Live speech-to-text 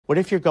What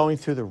if you're going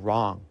through the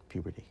wrong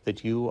puberty?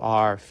 That you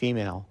are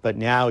female, but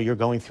now you're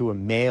going through a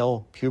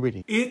male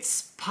puberty.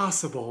 It's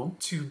possible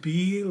to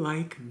be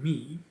like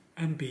me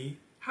and be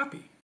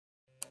happy.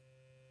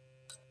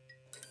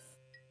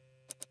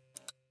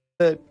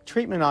 The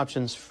treatment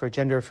options for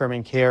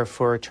gender-affirming care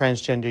for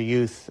transgender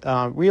youth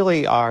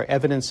really are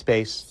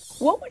evidence-based.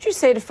 What would you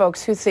say to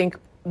folks who think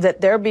that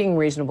they're being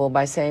reasonable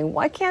by saying,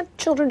 why can't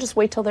children just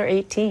wait till they're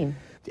 18?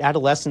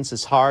 Adolescence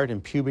is hard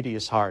and puberty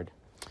is hard.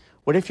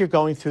 What if you're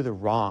going through the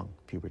wrong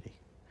puberty?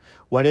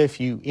 What if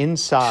you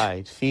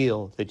inside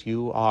feel that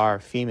you are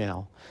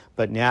female,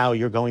 but now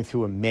you're going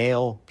through a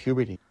male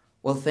puberty?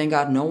 Well, thank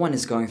God no one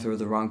is going through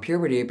the wrong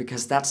puberty,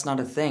 because that's not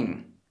a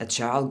thing. A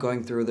child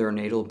going through their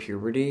natal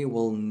puberty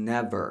will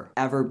never,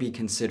 ever be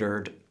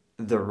considered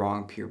the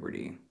wrong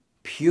puberty.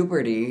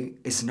 Puberty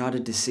is not a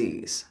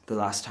disease, the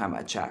last time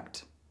I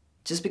checked.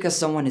 Just because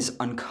someone is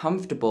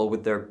uncomfortable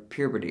with their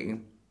puberty,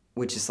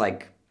 which is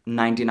like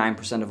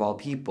 99% of all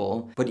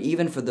people, but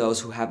even for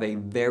those who have a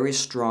very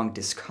strong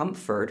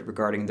discomfort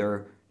regarding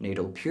their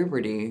natal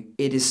puberty,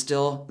 it is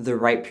still the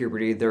right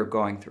puberty they're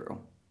going through.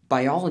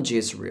 Biology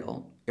is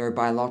real. Your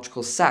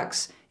biological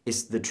sex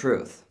is the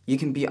truth. You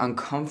can be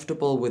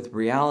uncomfortable with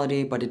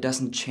reality, but it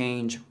doesn't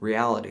change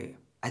reality.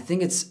 I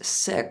think it's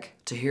sick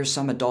to hear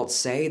some adults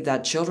say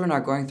that children are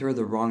going through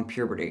the wrong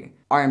puberty,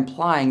 are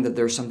implying that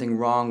there's something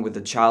wrong with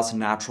the child's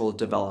natural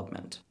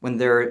development, when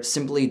they're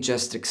simply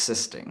just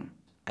existing.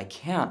 I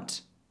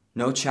can't.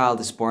 No child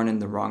is born in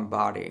the wrong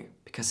body,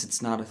 because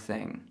it's not a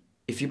thing.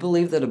 If you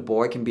believe that a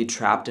boy can be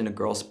trapped in a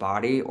girl's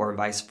body, or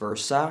vice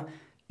versa,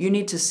 you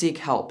need to seek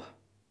help,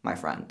 my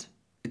friend.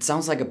 It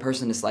sounds like a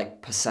person is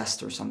like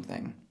possessed or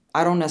something.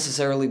 I don't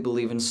necessarily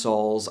believe in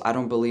souls. I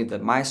don't believe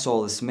that my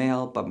soul is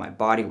male, but my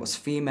body was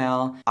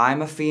female.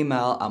 I'm a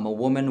female. I'm a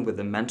woman with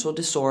a mental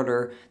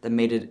disorder that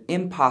made it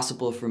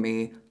impossible for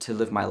me to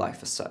live my life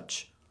as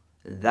such.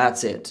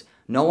 That's it.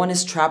 No one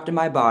is trapped in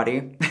my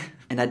body.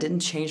 And I didn't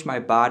change my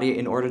body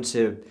in order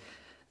to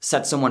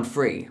set someone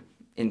free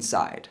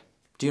inside.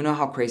 Do you know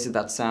how crazy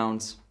that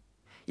sounds?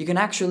 You can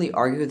actually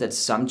argue that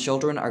some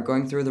children are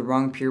going through the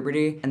wrong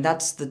puberty, and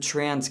that's the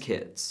trans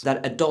kids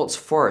that adults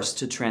force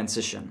to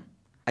transition.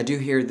 I do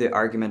hear the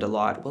argument a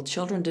lot, well,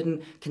 children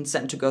didn't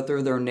consent to go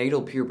through their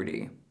natal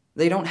puberty.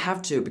 They don't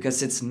have to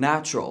because it's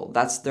natural.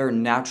 That's their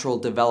natural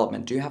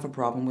development. Do you have a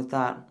problem with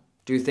that?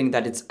 Do you think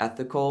that it's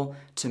ethical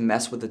to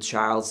mess with a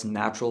child's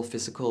natural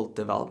physical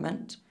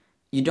development?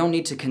 You don't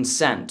need to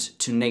consent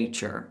to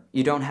nature.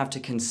 You don't have to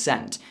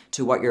consent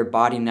to what your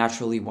body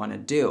naturally want to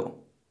do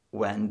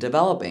when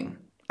developing.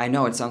 I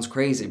know it sounds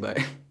crazy, but...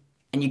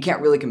 And you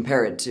can't really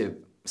compare it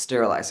to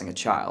sterilizing a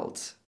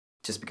child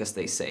just because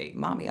they say,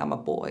 Mommy, I'm a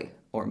boy,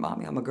 or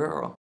Mommy, I'm a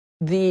girl.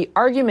 The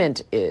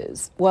argument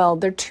is, well,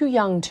 they're too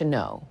young to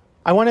know.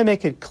 I want to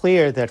make it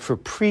clear that for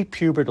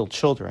prepubertal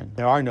children,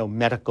 there are no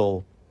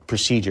medical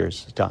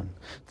procedures done.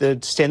 The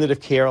standard of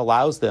care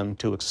allows them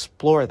to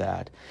explore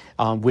that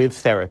with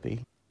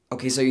therapy.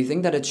 Okay, so you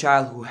think that a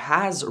child who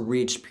has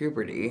reached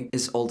puberty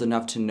is old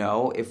enough to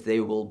know if they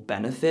will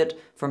benefit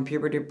from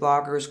puberty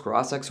blockers,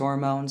 cross-sex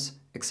hormones,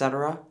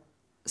 etc.?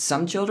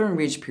 Some children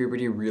reach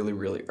puberty really,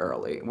 really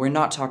early. We're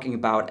not talking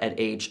about at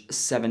age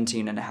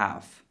 17 and a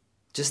half.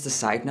 Just a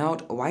side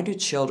note, why do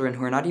children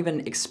who are not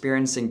even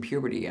experiencing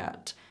puberty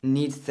yet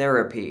need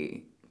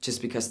therapy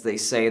just because they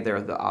say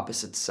they're the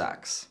opposite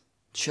sex?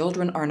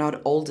 Children are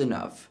not old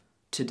enough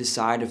to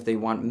decide if they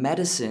want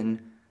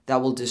medicine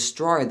that will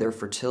destroy their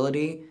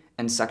fertility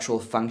and sexual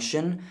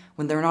function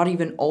when they're not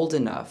even old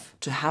enough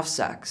to have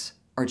sex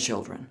or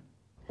children.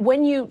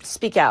 When you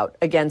speak out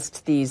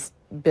against these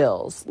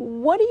bills,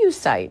 what do you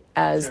cite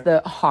as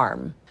the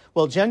harm?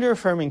 Well,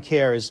 gender-affirming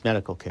care is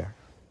medical care.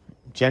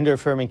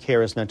 Gender-affirming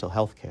care is mental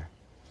health care.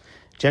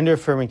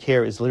 Gender-affirming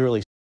care is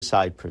literally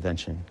suicide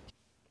prevention.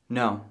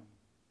 No,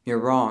 you're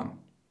wrong.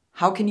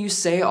 How can you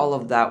say all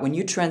of that when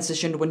you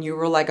transitioned when you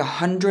were like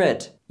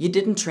 100? You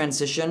didn't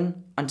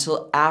transition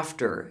until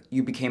after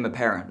you became a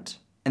parent.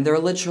 And there are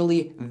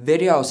literally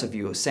videos of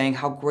you saying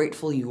how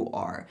grateful you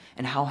are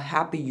and how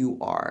happy you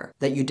are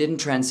that you didn't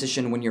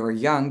transition when you were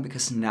young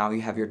because now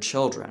you have your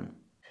children.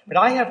 But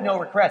I have no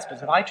regrets,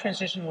 because if I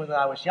transitioned when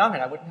I was young,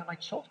 I wouldn't have my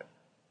children.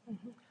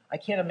 I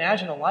can't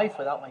imagine a life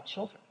without my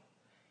children.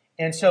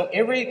 And so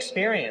every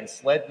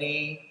experience led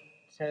me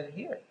to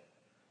here.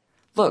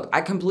 Look,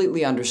 I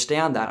completely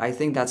understand that. I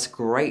think that's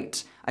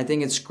great. I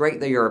think it's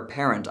great that you're a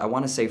parent. I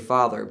want to say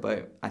father,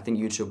 but I think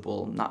YouTube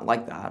will not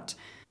like that.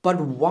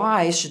 But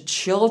why should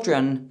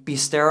children be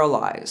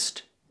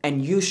sterilized?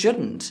 And you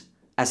shouldn't,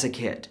 as a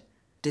kid.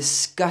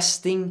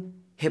 Disgusting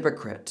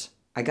hypocrite.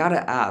 I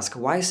gotta ask,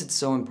 why is it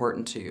so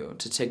important to you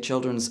to take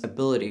children's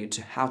ability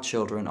to have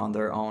children on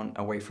their own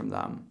away from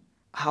them?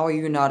 How are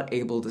you not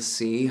able to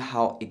see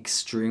how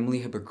extremely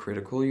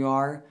hypocritical you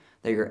are?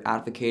 That you're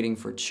advocating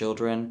for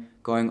children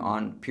going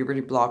on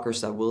puberty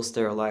blockers that will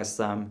sterilize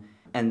them,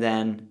 and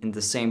then in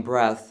the same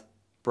breath,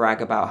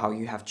 brag about how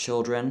you have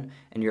children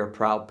and you're a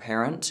proud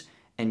parent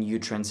and you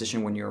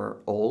transition when you're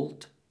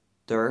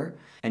older,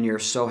 and you're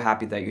so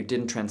happy that you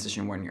didn't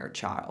transition when you're a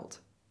child.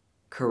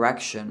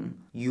 Correction,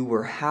 you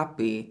were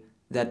happy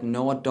that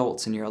no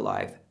adults in your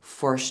life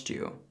forced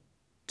you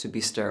to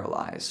be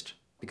sterilized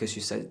because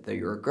you said that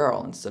you're a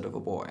girl instead of a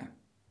boy.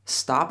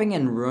 Stopping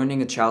and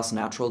ruining a child's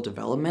natural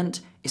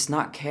development is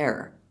not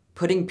care.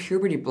 Putting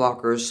puberty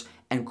blockers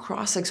and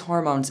cross-sex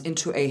hormones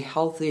into a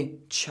healthy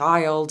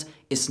child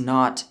is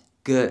not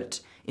good.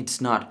 It's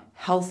not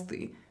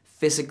healthy,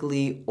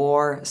 physically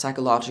or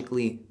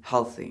psychologically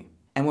healthy.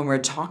 And when we're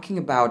talking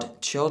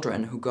about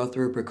children who go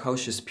through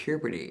precocious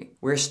puberty,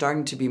 we're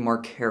starting to be more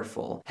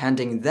careful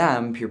handing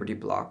them puberty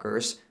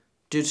blockers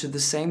due to the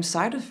same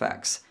side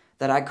effects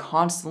that I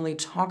constantly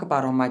talk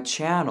about on my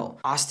channel.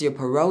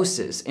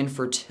 Osteoporosis,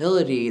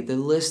 infertility, the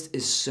list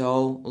is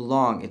so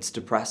long, it's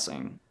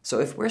depressing. So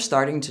if we're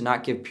starting to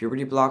not give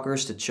puberty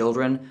blockers to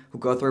children who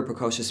go through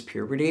precocious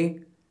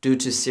puberty due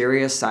to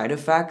serious side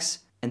effects,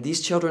 and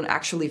these children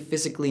actually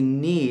physically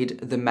need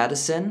the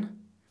medicine,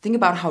 think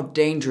about how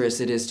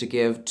dangerous it is to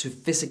give to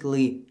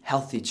physically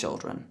healthy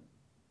children.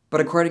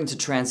 But according to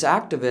trans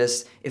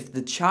activists, if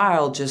the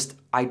child just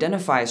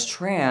identifies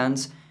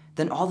trans,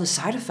 then all the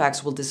side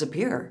effects will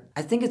disappear.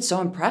 I think it's so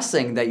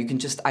impressive that you can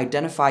just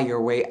identify your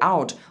way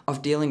out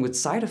of dealing with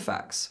side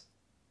effects.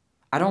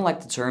 I don't like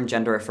the term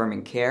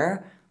gender-affirming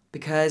care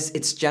because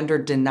it's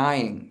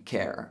gender-denying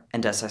care.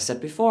 And as I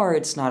said before,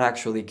 it's not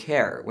actually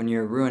care when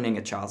you're ruining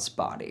a child's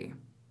body.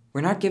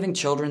 We're not giving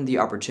children the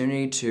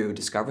opportunity to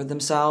discover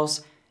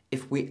themselves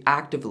if we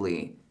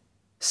actively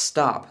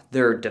stop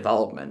their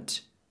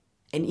development.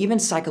 And even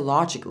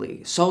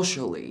psychologically,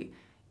 socially,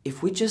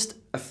 if we just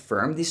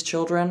affirm these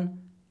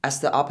children as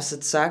the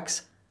opposite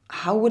sex,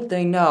 how would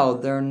they know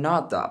they're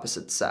not the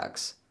opposite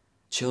sex?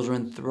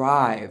 Children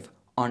thrive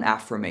on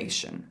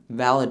affirmation,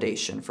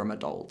 validation from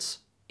adults.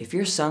 If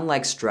your son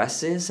likes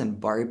dresses and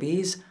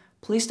Barbies,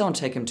 please don't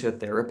take him to a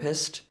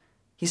therapist.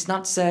 He's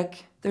not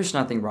sick, there's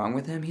nothing wrong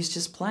with him, he's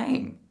just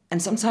playing.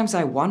 And sometimes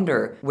I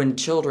wonder, when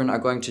children are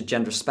going to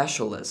gender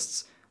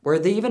specialists, were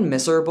they even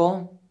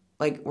miserable?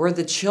 Like, were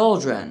the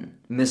children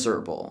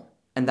miserable,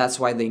 and that's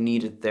why they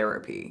needed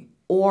therapy?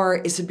 Or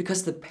is it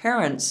because the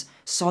parents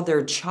saw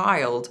their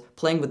child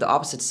playing with the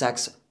opposite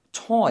sex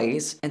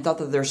toys and thought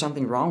that there's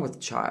something wrong with the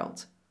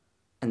child,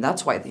 and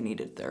that's why they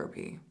needed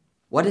therapy?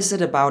 What is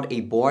it about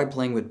a boy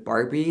playing with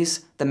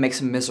Barbies that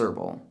makes him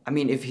miserable? I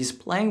mean, if he's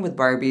playing with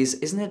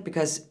Barbies, isn't it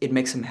because it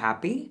makes him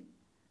happy?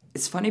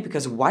 It's funny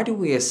because why do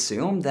we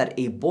assume that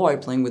a boy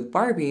playing with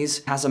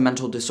Barbies has a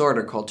mental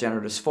disorder called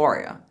gender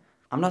dysphoria?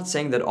 I'm not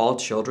saying that all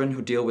children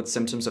who deal with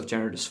symptoms of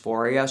gender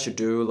dysphoria should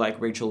do like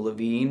Rachel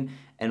Levine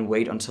and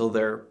wait until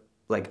they're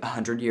like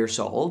 100 years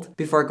old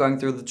before going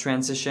through the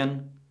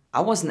transition. I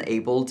wasn't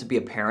able to be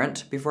a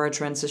parent before I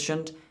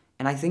transitioned,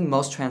 and I think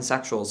most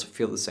transsexuals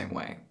feel the same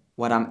way.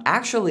 What I'm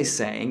actually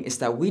saying is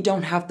that we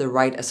don't have the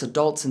right as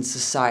adults in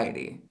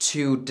society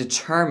to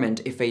determine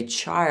if a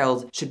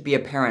child should be a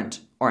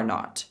parent or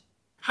not.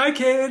 Hi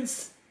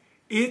kids!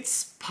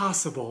 It's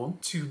possible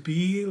to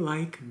be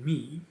like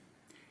me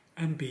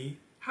and be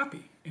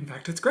happy. In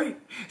fact, it's great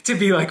to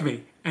be like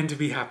me and to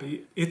be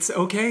happy. It's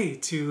okay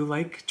to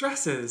like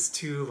dresses,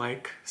 to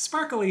like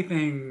sparkly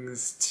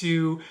things,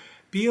 to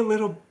be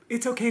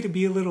it's okay to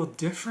be a little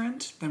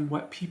different than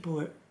what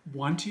people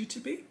want you to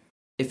be.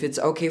 If it's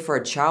okay for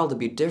a child to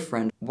be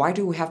different, why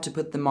do we have to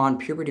put them on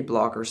puberty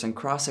blockers and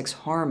cross-sex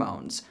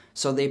hormones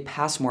so they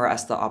pass more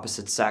as the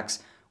opposite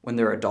sex when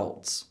they're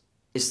adults?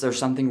 Is there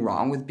something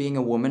wrong with being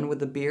a woman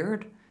with a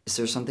beard? Is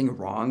there something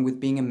wrong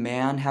with being a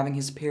man having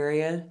his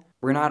period?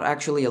 We're not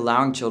actually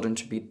allowing children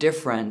to be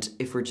different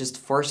if we're just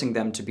forcing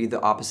them to be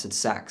the opposite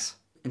sex,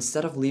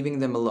 instead of leaving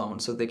them alone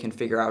so they can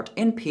figure out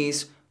in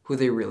peace who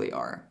they really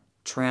are,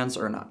 trans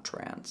or not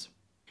trans.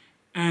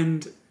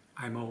 And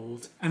I'm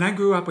old, and I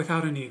grew up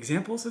without any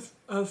examples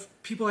of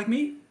people like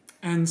me.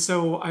 And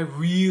so I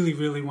really,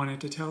 really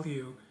wanted to tell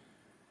you,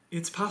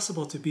 it's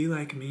possible to be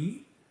like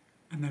me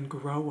and then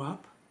grow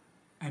up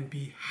and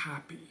be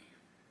happy.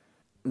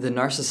 The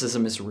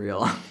narcissism is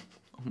real.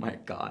 Oh my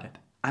God.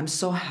 I'm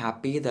so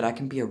happy that I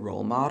can be a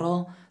role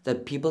model,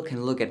 that people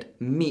can look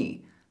at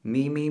me,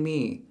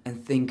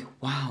 and think,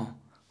 wow,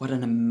 what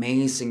an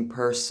amazing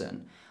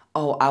person.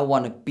 Oh, I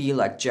want to be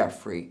like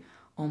Jeffrey.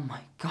 Oh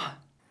my God.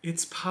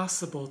 It's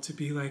possible to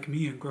be like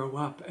me and grow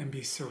up and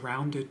be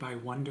surrounded by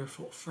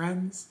wonderful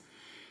friends,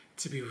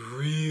 to be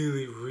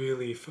really,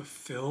 really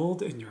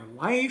fulfilled in your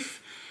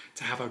life,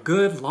 to have a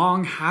good,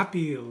 long,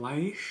 happy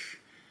life,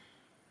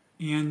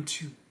 and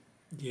to,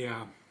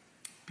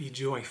 be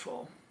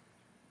joyful.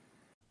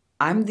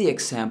 I'm the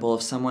example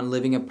of someone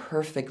living a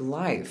perfect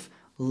life.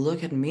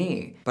 Look at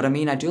me. But I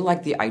mean, I do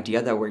like the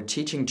idea that we're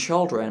teaching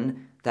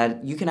children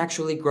that you can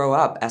actually grow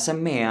up as a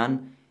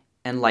man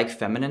and like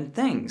feminine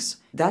things.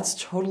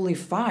 That's totally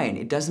fine.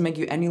 It doesn't make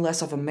you any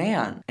less of a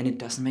man, and it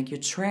doesn't make you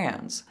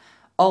trans.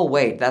 Oh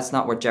wait, that's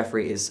not what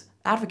Jeffrey is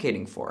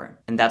advocating for.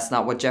 And that's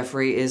not what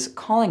Jeffrey is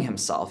calling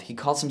himself. He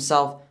calls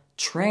himself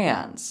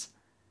trans.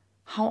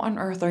 How on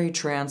earth are you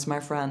trans, my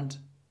friend?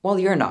 Well,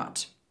 you're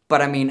not.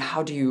 But I mean,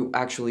 how do you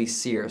actually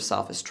see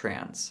yourself as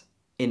trans?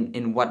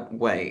 In what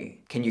way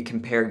can you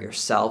compare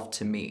yourself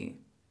to me?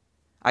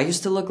 I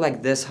used to look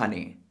like this,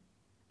 honey,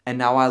 and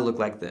now I look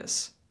like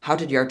this. How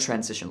did your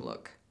transition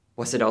look?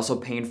 Was it also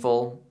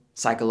painful,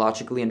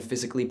 psychologically and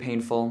physically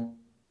painful?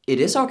 It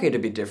is okay to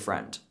be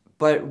different,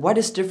 but what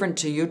is different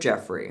to you,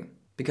 Jeffrey?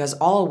 Because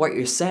all of what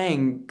you're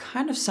saying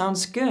kind of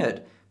sounds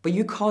good, but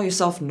you call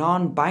yourself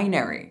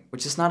non-binary,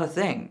 which is not a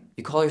thing.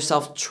 You call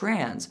yourself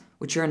trans,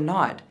 which you're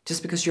not,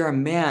 just because you're a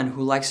man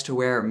who likes to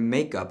wear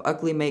makeup,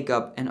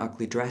 and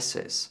ugly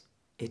dresses.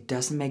 It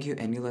doesn't make you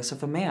any less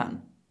of a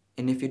man.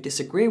 And if you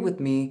disagree with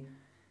me,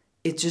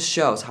 it just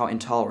shows how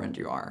intolerant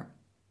you are.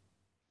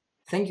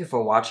 Thank you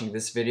for watching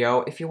this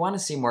video. If you want to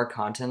see more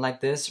content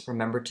like this,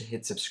 remember to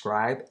hit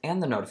subscribe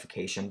and the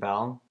notification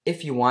bell.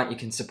 If you want, you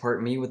can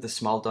support me with a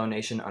small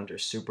donation under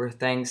Super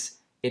Thanks.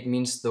 It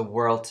means the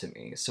world to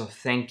me, so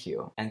thank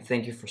you, and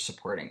thank you for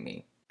supporting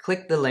me.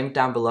 Click the link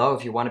down below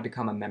if you want to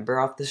become a member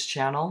of this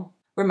channel.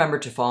 Remember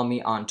to follow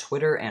me on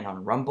Twitter and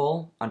on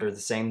Rumble under the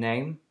same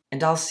name.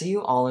 And I'll see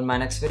you all in my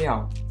next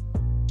video.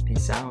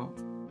 Peace out.